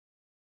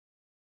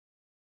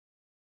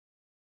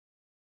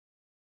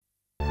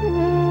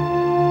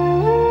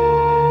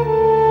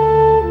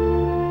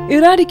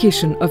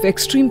Eradication of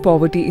extreme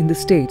poverty in the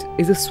state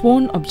is a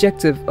sworn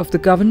objective of the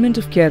Government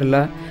of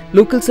Kerala,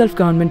 local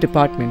self-government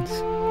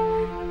departments.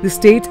 The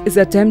state is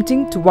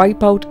attempting to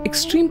wipe out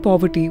extreme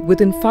poverty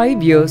within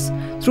 5 years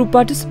through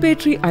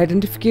participatory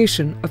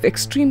identification of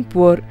extreme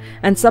poor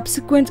and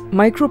subsequent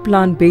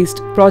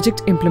micro-plan-based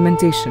project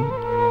implementation.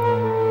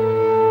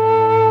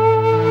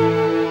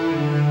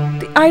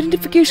 The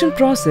identification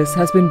process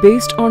has been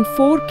based on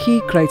 4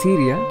 key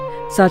criteria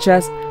such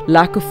as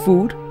lack of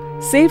food,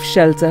 safe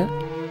shelter,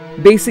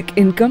 basic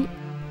income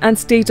and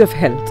state of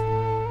health.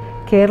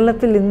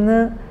 കേരളത്തിൽ ഇന്ന്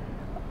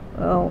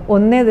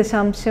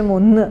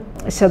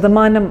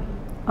 1.1%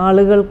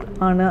 ആളുകൾ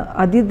ആണ്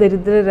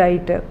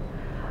അതിദരിദ്രരായിട്ട്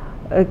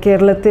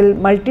കേരളത്തിൽ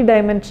multi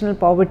dimensional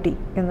poverty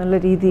എന്നുള്ള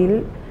രീതിയിൽ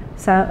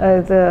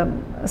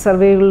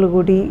സർവേകളിൽ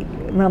കൂടി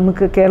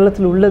നമുക്ക്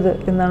കേരളത്തിലുള്ളത്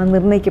എന്നാണ്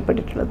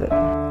നിർണ്ണയിക്കപ്പെട്ടിട്ടുള്ളത്.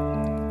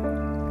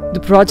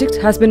 The project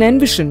has been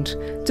envisioned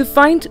to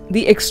find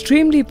the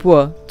extremely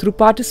poor through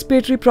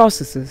participatory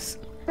processes.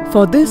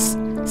 For this,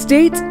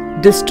 state,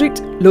 district,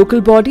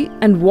 local body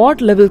and ward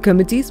level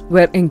committees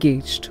were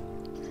engaged.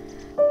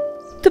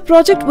 The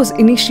project was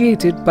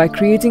initiated by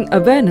creating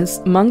awareness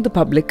among the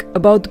public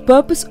about the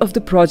purpose of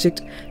the project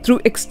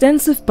through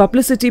extensive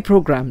publicity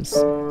programs.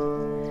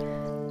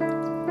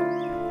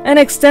 An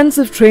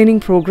extensive training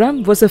program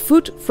was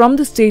afoot from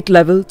the state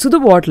level to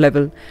the ward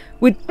level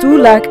with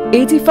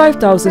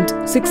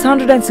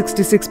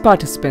 2,85,666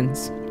 participants.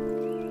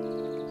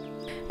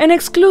 An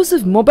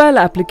exclusive mobile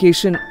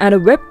application and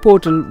a web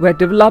portal were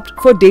developed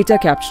for data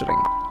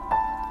capturing.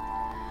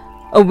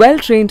 A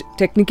well-trained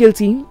technical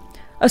team,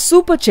 a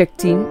super check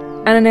team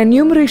and an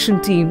enumeration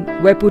team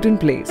were put in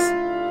place.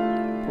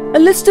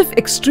 A list of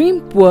extreme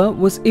poor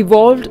was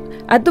evolved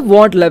at the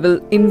ward level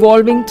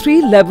involving 3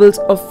 levels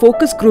of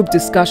focus group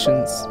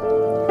discussions.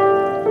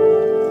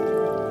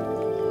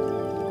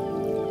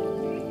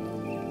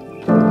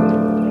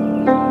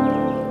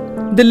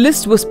 The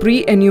list was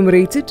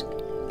pre-enumerated,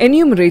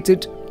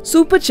 enumerated,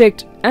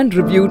 super-checked and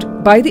reviewed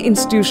by the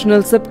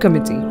institutional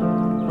subcommittee.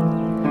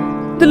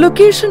 The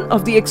location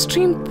of the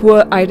extreme poor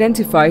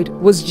identified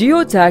was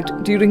geotagged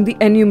during the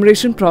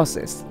enumeration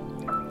process.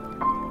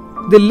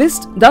 The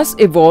list thus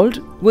evolved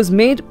was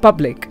made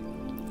public.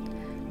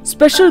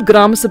 Special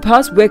Gram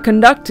Sabhas were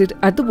conducted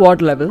at the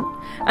ward level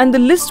and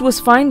the list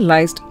was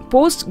finalized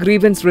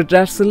post-grievance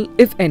redressal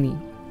if any.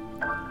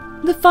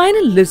 The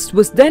final list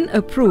was then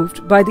approved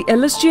by the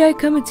LSDG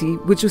committee,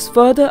 which was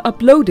further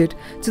uploaded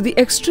to the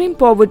Extreme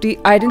Poverty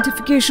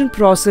Identification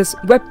Process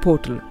web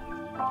portal.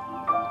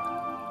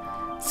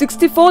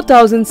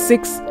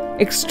 64,006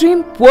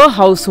 extreme poor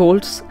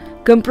households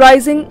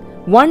comprising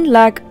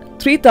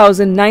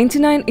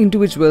 1,03,099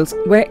 individuals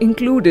were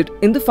included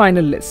in the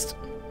final list.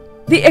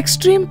 The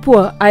extreme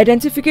poor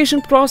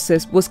identification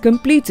process was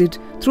completed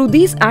through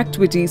these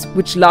activities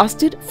which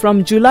lasted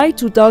from July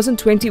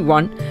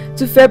 2021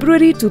 to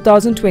February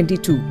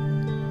 2022.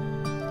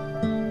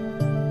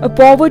 A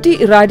poverty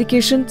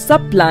eradication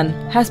sub-plan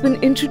has been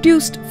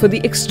introduced for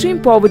the Extreme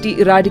Poverty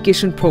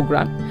Eradication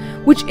Program,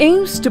 which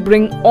aims to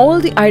bring all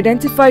the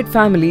identified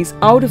families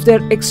out of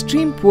their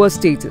extreme poor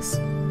status.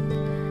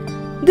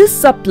 This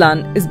sub-plan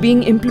is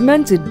being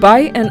implemented by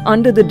and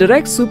under the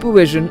direct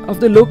supervision of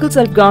the local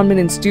self-government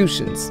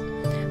institutions,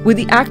 with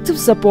the active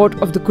support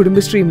of the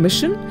Ministry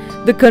mission,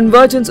 the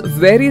convergence of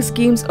various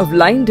schemes of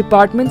line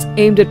departments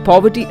aimed at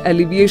poverty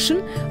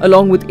alleviation,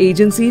 along with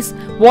agencies,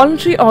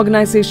 voluntary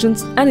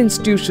organizations and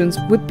institutions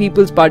with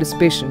people's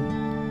participation.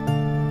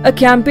 A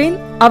campaign,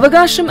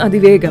 Avagasham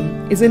Adivegam,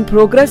 is in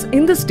progress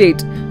in the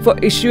state for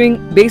issuing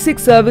basic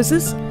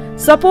services,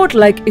 support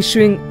like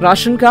issuing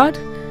ration card,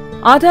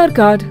 Aadhaar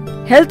card,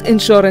 health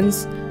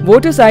insurance,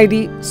 voters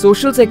ID,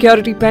 social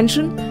security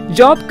pension,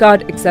 job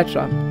card,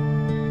 etc.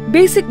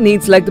 Basic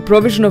needs like the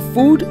provision of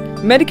food,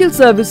 medical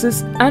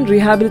services and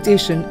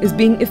rehabilitation is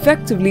being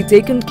effectively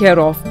taken care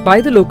of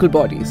by the local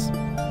bodies.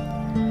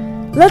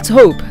 Let's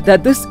hope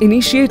that this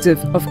initiative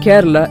of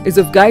Kerala is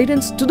of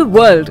guidance to the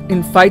world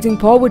in fighting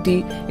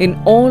poverty in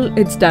all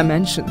its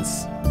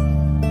dimensions.